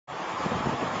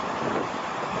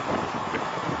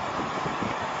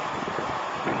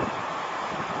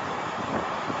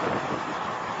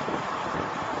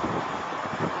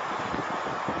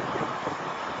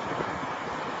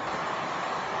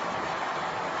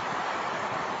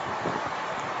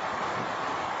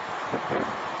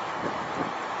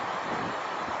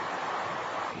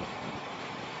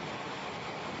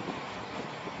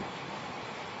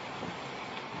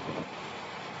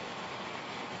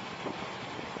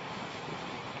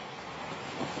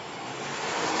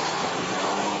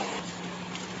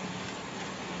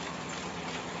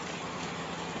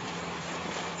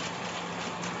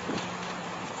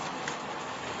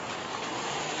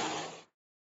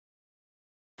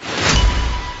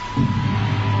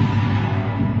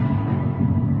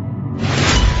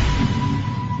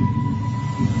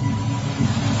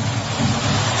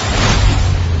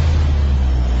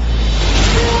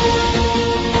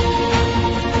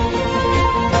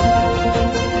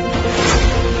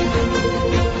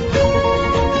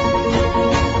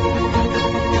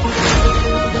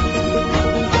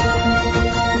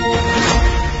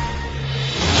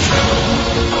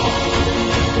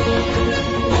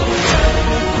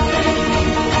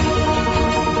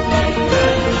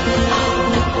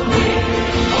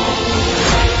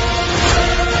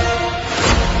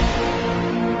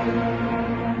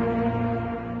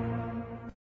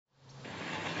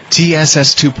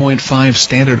TSS 2.5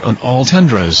 standard on all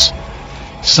Tundras.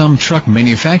 Some truck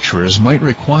manufacturers might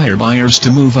require buyers to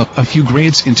move up a few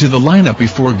grades into the lineup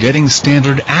before getting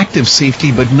standard active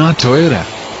safety, but not Toyota.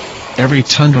 Every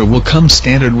Tundra will come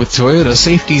standard with Toyota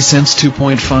Safety Sense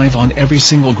 2.5 on every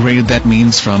single grade. That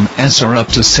means from SR up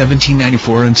to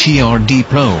 1794 and TRD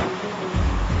Pro.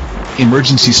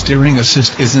 Emergency Steering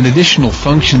Assist is an additional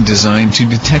function designed to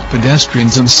detect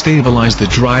pedestrians and stabilize the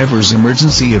driver's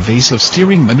emergency evasive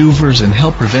steering maneuvers and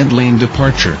help prevent lane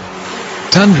departure.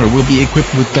 Tundra will be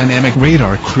equipped with dynamic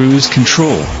radar cruise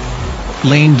control.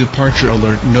 Lane departure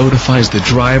alert notifies the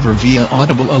driver via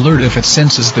audible alert if it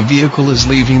senses the vehicle is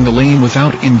leaving the lane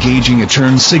without engaging a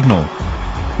turn signal.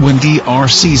 When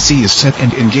DRCC is set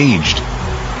and engaged.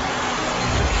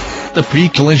 The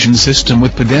pre-collision system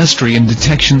with pedestrian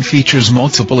detection features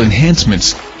multiple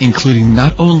enhancements, including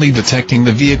not only detecting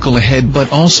the vehicle ahead but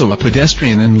also a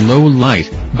pedestrian in low light,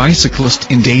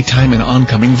 bicyclist in daytime, an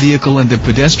oncoming vehicle, and a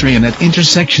pedestrian at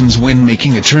intersections when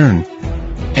making a turn.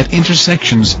 At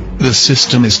intersections, the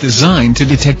system is designed to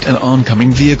detect an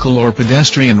oncoming vehicle or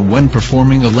pedestrian when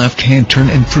performing a left-hand turn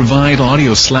and provide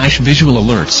audio/visual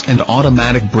alerts and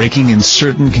automatic braking in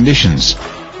certain conditions.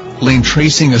 Lane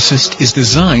Tracing Assist is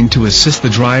designed to assist the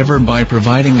driver by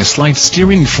providing a slight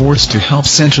steering force to help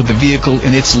center the vehicle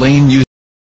in its lane.